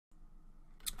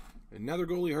Another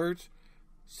goalie hurt.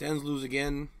 Sens lose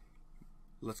again.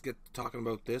 Let's get talking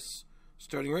about this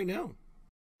starting right now.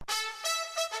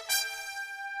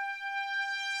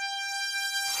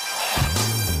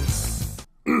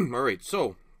 Alright,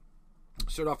 so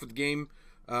start off with the game.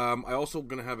 I also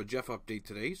going to have a Jeff update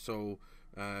today. So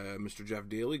Mr. Jeff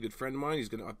Daly, good friend of mine, he's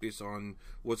going to update us on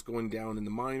what's going down in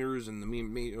the minors and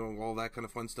all that kind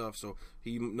of fun stuff. So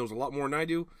he knows a lot more than I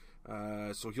do.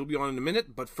 So he'll be on in a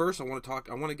minute. But first, I'm going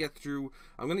to get through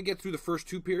the first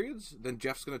two periods. Then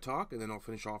Jeff's going to talk, and then I'll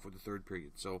finish off with the third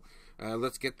period. So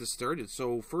let's get this started.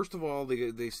 So first of all,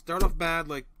 they start off bad,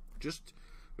 like just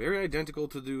very identical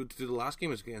to the last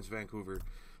game against Vancouver.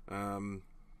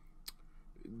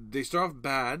 They start off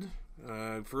bad.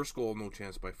 First goal, no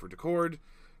chance for Decord.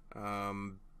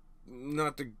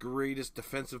 Not the greatest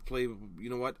defensive play. You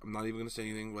know what? I'm not even going to say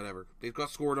anything. Whatever. They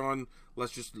got scored on.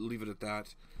 Let's just leave it at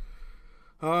that.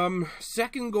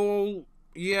 Second goal,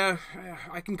 yeah,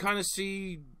 I can kind of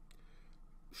see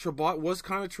Chabot was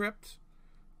kind of tripped.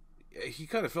 He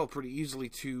kind of fell pretty easily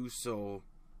too, so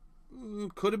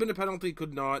could have been a penalty,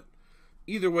 could not.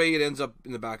 Either way, it ends up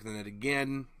in the back of the net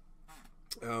again.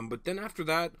 But then after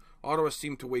that, Ottawa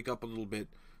seemed to wake up a little bit,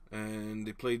 and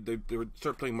they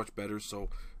start playing much better. So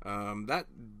that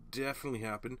definitely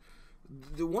happened.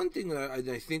 The one thing that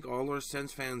I think all our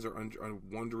Sens fans are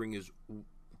wondering is,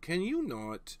 can you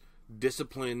not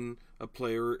discipline a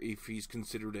player if he's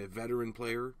considered a veteran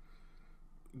player?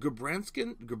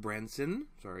 Gudbranson,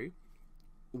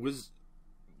 was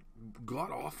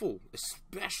god awful,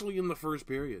 especially in the first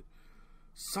period.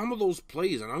 Some of those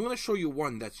plays, and I'm going to show you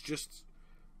one that's just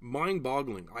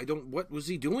mind-boggling. What was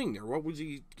he doing there? What was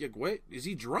he? What is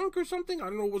he drunk or something? I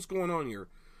don't know what's going on here.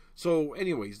 So,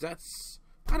 anyways, I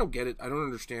don't get it. I don't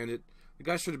understand it. The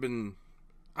guy should have been.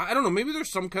 I don't know. Maybe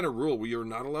there's some kind of rule where you're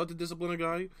not allowed to discipline a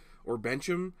guy or bench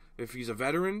him if he's a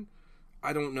veteran.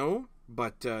 I don't know,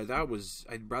 but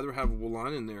I'd rather have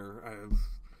Woolan in there.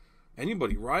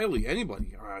 Anybody, Riley,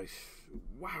 anybody.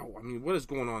 Wow. I mean, what is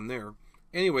going on there?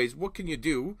 Anyways, what can you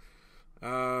do?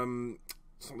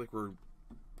 It's not like we're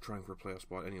trying for a playoff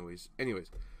spot. Anyways.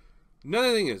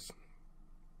 Another thing is,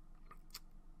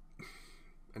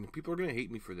 and people are going to hate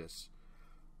me for this.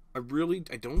 I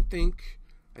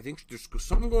think there's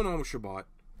something going on with Chabot,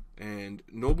 and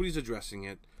nobody's addressing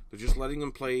it. They're just letting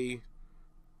him play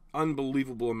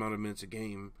unbelievable amount of minutes a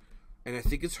game, and I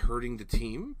think it's hurting the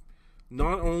team.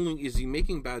 Not only is he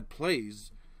making bad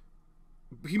plays,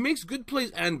 he makes good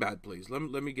plays and bad plays.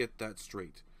 Let me get that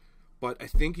straight. But I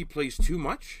think he plays too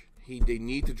much. They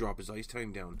need to drop his ice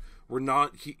time down. We're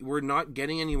not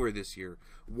getting anywhere this year.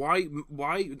 Why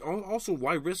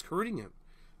risk hurting him?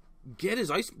 Get his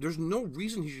ice. There's no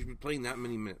reason he should be playing that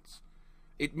many minutes.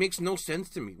 It makes no sense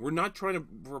to me. We're not trying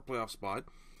for a playoff spot.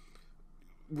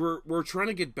 We're trying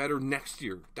to get better next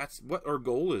year. That's what our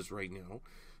goal is right now.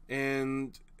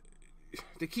 And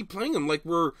they keep playing him like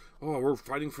we're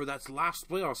fighting for that last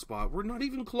playoff spot. We're not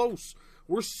even close.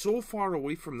 We're so far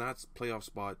away from that playoff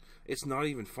spot. It's not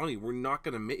even funny.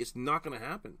 It's not gonna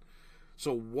happen.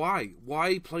 So why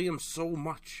play him so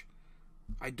much?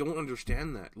 I don't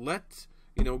understand that.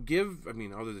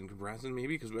 Other than Branson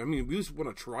maybe, because we just want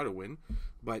to try to win,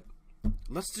 but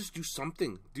let's just do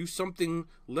something.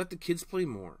 Let the kids play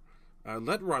more.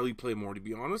 Let Riley play more. To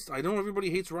be honest, I know everybody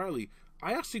hates Riley.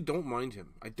 I actually don't mind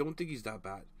him. I don't think he's that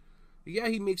bad. Yeah,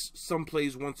 he makes some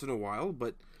plays once in a while,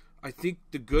 but I think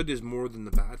the good is more than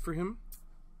the bad for him.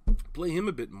 Play him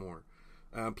a bit more.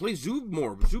 Play Zub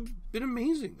more. Zub's been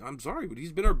amazing. I'm sorry, but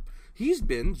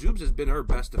Zub's has been our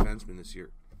best defenseman this year.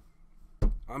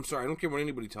 I'm sorry, I don't care what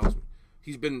anybody tells me.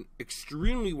 He's been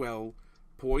extremely well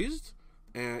poised,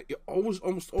 and it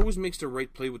almost always makes the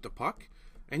right play with the puck.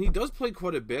 And he does play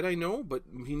quite a bit, I know, but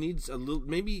he needs a little,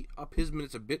 maybe up his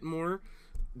minutes a bit more,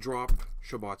 drop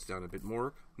Chabot's down a bit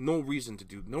more. No reason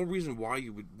why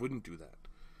you wouldn't do that.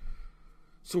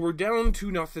 So we're down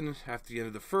 2-0 after the end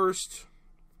of the first.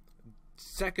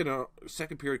 Second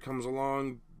period comes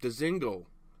along. Dzingel,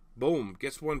 boom,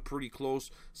 gets one pretty close.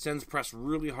 Sends press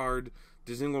really hard.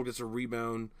 Dzingel gets a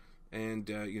rebound, and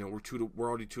we're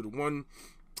already 2-1.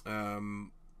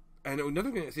 And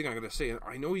another thing I gotta say,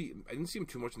 I didn't see him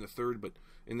too much in the third, but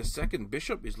in the second,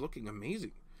 Bishop is looking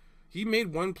amazing. He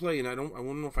made one play, and I don't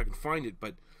know if I can find it,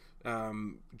 but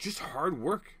just hard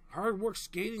work,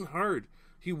 skating hard.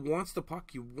 He wants the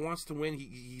puck. He wants to win.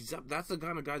 He's up. That's the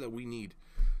kind of guy that we need.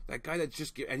 That guy that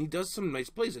and he does some nice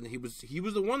plays, and he was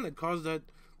the one that caused the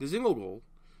Dzingel goal.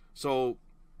 So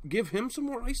give him some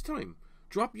more ice time.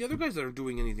 Drop the other guys that aren't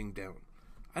doing anything down.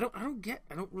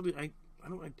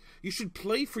 You should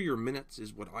play for your minutes.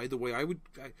 Is what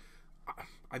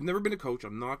I've never been a coach.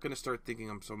 I'm not going to start thinking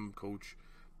I'm some coach.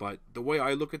 But the way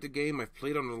I look at the game, I've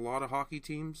played on a lot of hockey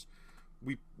teams.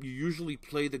 You usually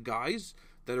play the guys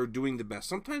that are doing the best.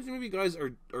 Sometimes maybe guys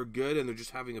are good and they're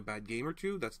just having a bad game or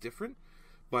two. That's different.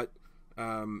 But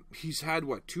he's had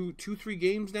two, 3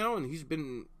 games now, and he's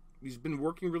been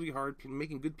working really hard,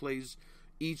 making good plays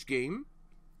each game.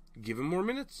 Give him more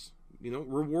minutes.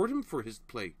 Reward him for his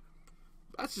play.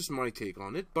 That's just my take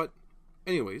on it. But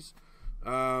anyways,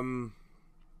 other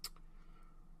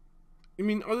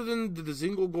than the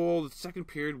Dzingel goal, the second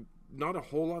period, not a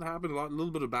whole lot happened. A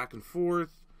little bit of back and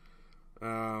forth.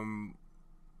 Honestly,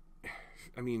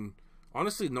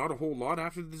 not a whole lot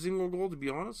after the Dzingel goal, to be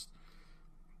honest.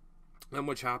 Not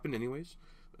much happened, anyways.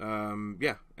 And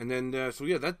then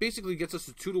that basically gets us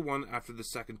to 2-1 after the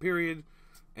second period.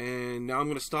 And now I'm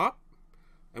going to stop,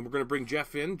 and we're going to bring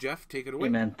Jeff in. Jeff, take it away.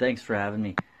 Hey, man, thanks for having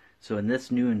me. So in this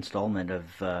new installment of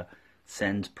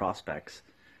Sens Prospects,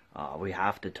 we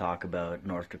have to talk about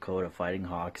North Dakota Fighting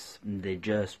Hawks. They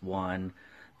just won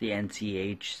the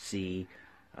NCHC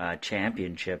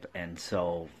championship, and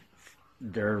so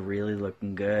they're really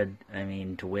looking good.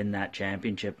 To win that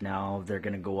championship now, they're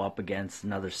going to go up against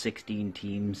another 16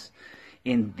 teams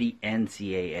in the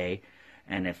NCAA.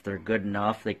 And if they're good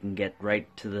enough, they can get right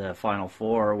to the Final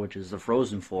Four, which is the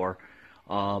Frozen Four.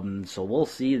 So we'll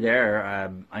see there.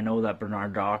 I know that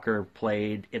Bernard Docker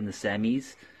played in the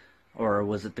semis, or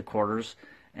was it the quarters,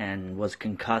 and was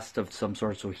concussed of some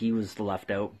sort, so he was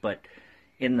left out. But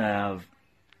in the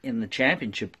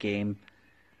championship game,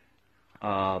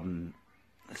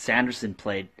 Sanderson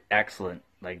played excellent.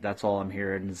 That's all I'm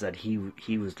hearing, is that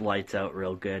he was lights out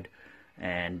real good.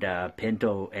 And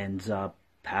Pinto ends up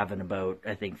having about,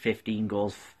 I think, 15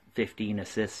 goals, 15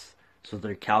 assists. So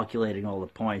they're calculating all the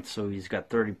points. So he's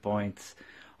got 30 points.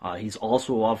 He's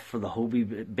also up for the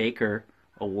Hobie Baker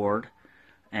Award,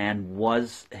 and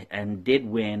did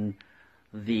win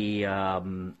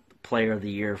the Player of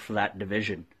the Year for that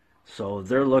division. So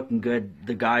they're looking good.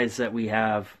 The guys that we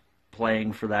have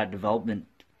playing for that development,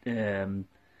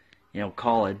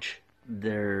 college,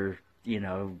 they're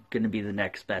going to be the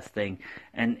next best thing.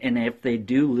 And if they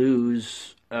do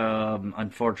lose,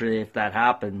 unfortunately, if that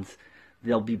happens,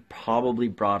 they'll be probably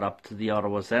brought up to the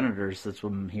Ottawa Senators. That's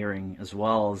what I'm hearing as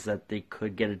well, is that they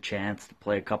could get a chance to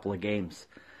play a couple of games.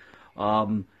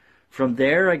 From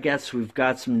there, I guess we've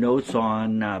got some notes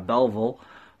on Belleville,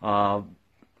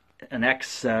 an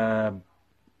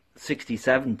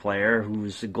ex-67 player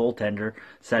who's a goaltender,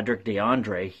 Cedric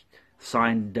DeAndre,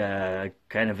 signed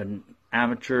kind of an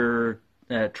amateur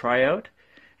tryout,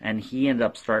 and he ended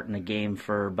up starting the game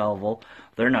for Belleville.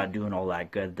 They're not doing all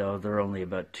that good, though. They're only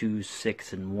about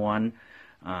 2-6-1.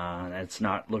 It's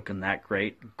not looking that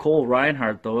great. Cole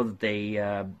Reinhardt, though, that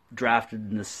they drafted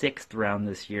in the 6th round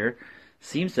this year,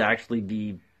 seems to actually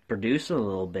be producing a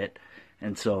little bit,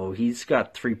 and so he's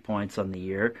got 3 points on the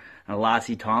year. And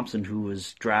Lassie Thompson, who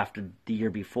was drafted the year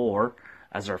before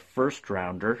as our first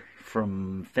rounder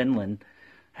from Finland,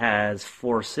 has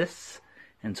 4 assists,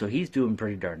 and so he's doing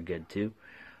pretty darn good too.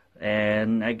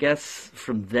 And I guess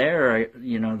from there,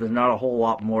 there's not a whole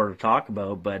lot more to talk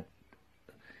about, but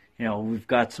we've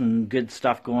got some good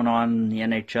stuff going on in the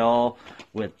NHL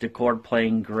with Decord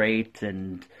playing great,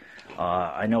 and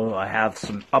I know I have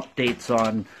some updates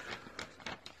on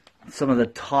some of the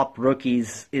top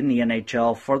rookies in the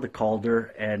NHL for the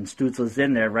Calder, and Stutzla's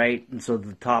in there, right? And so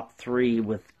the top 3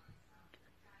 with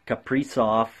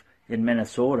Kaprizov in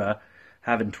Minnesota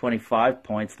having 25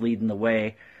 points, leading the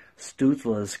way.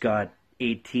 Stutzla's got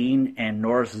 18, and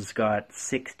Norris has got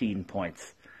 16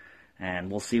 points.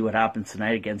 And we'll see what happens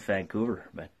tonight against Vancouver.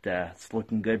 But it's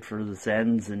looking good for the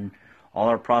Sens and all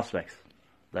our prospects.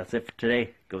 That's it for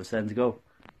today. Go Sens, go.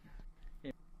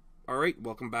 All right,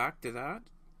 welcome back to that.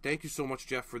 Thank you so much,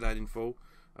 Jeff, for that info.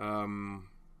 I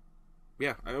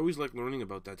always like learning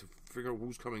about that to figure out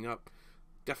who's coming up.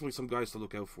 Definitely some guys to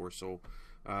look out for. So,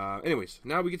 anyways,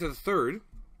 now we get to the third.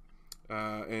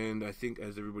 And I think,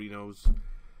 as everybody knows,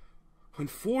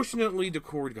 unfortunately,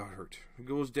 Decord got hurt. He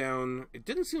goes down. It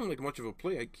didn't seem like much of a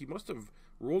play. He must have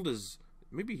rolled his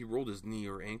knee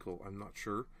or ankle. I'm not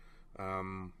sure.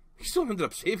 He still ended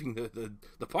up saving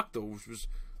the puck, though, which was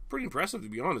pretty impressive, to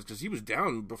be honest, because he was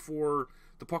down before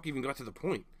the puck even got to the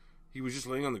point. He was just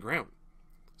laying on the ground.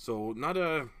 So,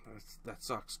 that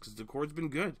sucks, because Decord's been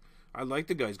good. I like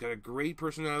the guy. He's got a great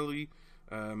personality,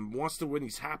 wants to win.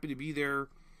 He's happy to be there.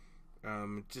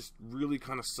 It just really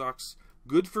kind of sucks.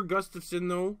 Good for Gustafsson,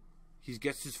 though. He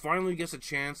finally gets a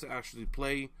chance to actually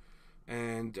play,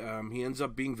 and he ends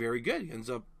up being very good. He ends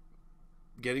up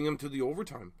getting him to the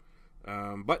overtime.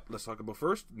 But let's talk about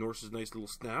first Norris's nice little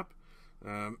snap.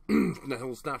 That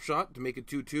little snapshot to make it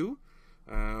 2-2.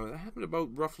 That happened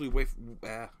about roughly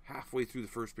halfway through the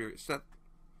first period.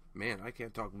 Man, I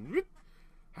can't talk.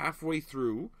 Halfway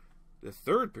through the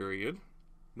third period,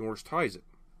 Norris ties it.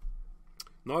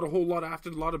 Not a whole lot after.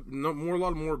 A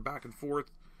lot more back and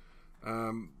forth.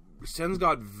 Sens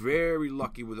got very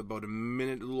lucky with about a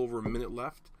little over a minute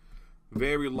left.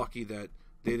 Very lucky that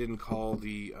they didn't call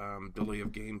the delay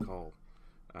of game call,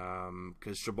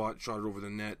 because Chabot shot it over the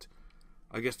net.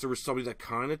 I guess there was somebody that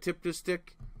kind of tipped his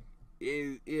stick.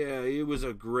 It was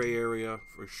a gray area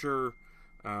for sure.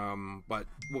 But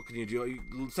what can you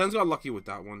do? Sens got lucky with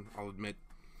that one, I'll admit.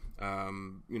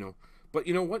 But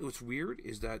you know what? What's weird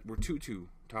is that we're 2-2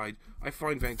 tied. I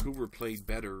find Vancouver played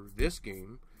better this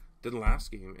game than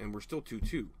last game, and we're still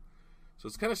 2-2. So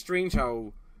it's kind of strange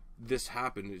how this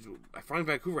happened. I find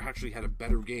Vancouver actually had a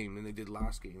better game than they did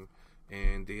last game,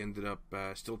 and they ended up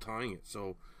still tying it.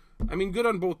 So, I mean, good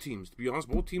on both teams. To be honest,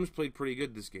 both teams played pretty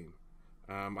good this game.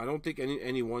 I don't think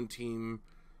any one team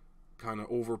kind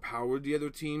of overpowered the other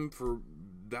team for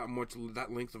that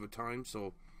length of a time.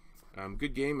 So,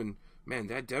 good game. And man,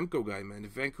 that Demko guy, man,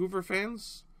 if Vancouver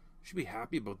fans should be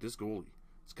happy about this goalie.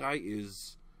 This guy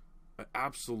is an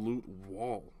absolute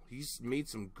wall. He's made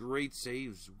some great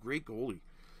saves. Great goalie,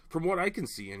 from what I can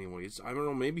see. Anyways, I don't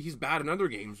know. Maybe he's bad in other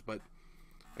games, but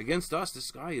against us,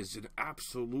 this guy is an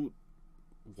absolute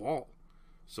wall.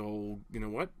 So, you know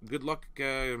what? Good luck.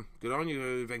 Good on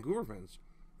you, Vancouver fans.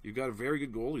 You got a very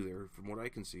good goalie there, from what I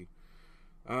can see.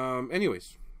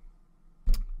 Anyways,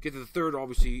 get to the third,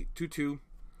 obviously, 2-2.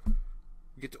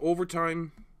 We get to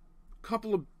overtime.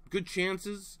 Couple of good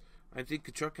chances. I think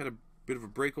Tkachuk had a bit of a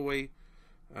breakaway.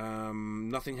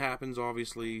 Nothing happens,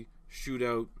 obviously.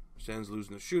 Shootout. Sens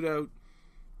losing the shootout.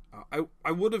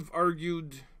 I would have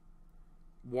argued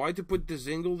why to put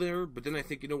Dzingel there, but then I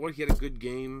think, you know what? He had a good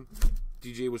game.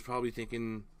 DJ was probably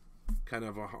thinking kind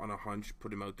of on a hunch,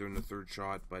 put him out there in the third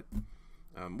shot, but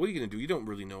what are you going to do? You don't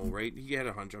really know, right? He had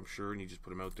a hunch, I'm sure, and he just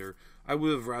put him out there. I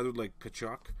would have rather like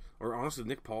Tkachuk, or honestly,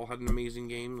 Nick Paul had an amazing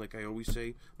game, like I always say.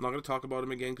 I'm not going to talk about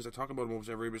him again, because I talk about him almost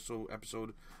every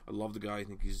episode. I love the guy. I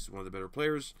think he's one of the better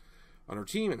players on our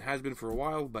team, and has been for a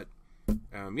while, but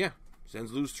yeah,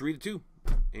 Sens lose 3-2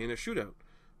 in a shootout.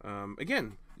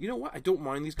 Again, you know what? I don't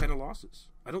mind these kind of losses.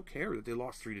 I don't care that they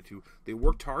lost 3-2. They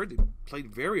worked hard. They played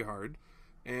very hard.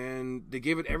 And they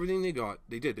gave it everything they got.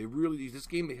 They did. This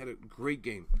game, they had a great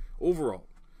game overall.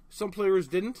 Some players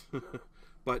didn't,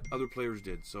 but other players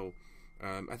did. So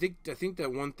I think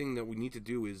that one thing that we need to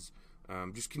do is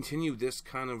just continue this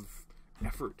kind of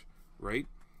effort, right?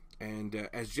 And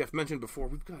as Jeff mentioned before,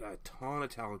 we've got a ton of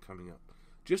talent coming up.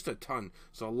 Just a ton.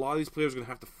 So a lot of these players are going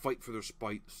to have to fight for their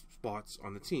spots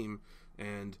on the team,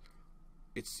 and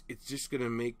it's just going to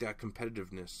make that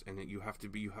competitiveness, and you have to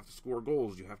score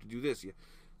goals, you have to do this.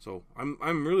 So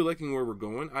I'm really liking where we're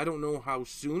going. I don't know how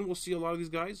soon we'll see a lot of these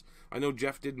guys. I know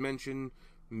Jeff did mention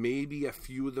maybe a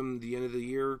few of them the end of the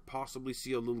year, possibly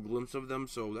see a little glimpse of them,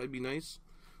 so that'd be nice.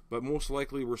 But most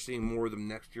likely we're seeing more of them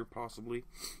next year, possibly.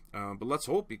 But let's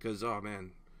hope, because, oh man,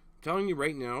 I'm telling you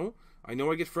right now, I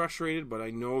know I get frustrated, but I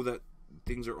know that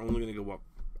things are only going to go up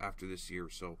after this year.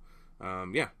 So,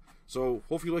 yeah. So,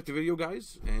 hopefully you liked the video,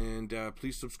 guys. And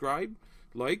please subscribe,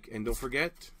 like, and don't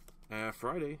forget,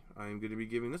 Friday, I'm going to be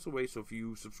giving this away. So, if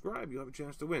you subscribe, you'll have a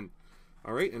chance to win.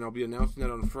 All right? And I'll be announcing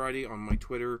that on Friday on my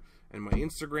Twitter and my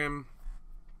Instagram.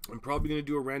 I'm probably going to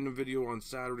do a random video on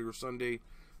Saturday or Sunday,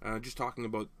 just talking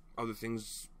about other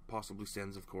things, possibly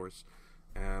Sens, of course.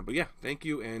 But yeah, thank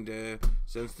you, and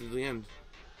Sens to the end.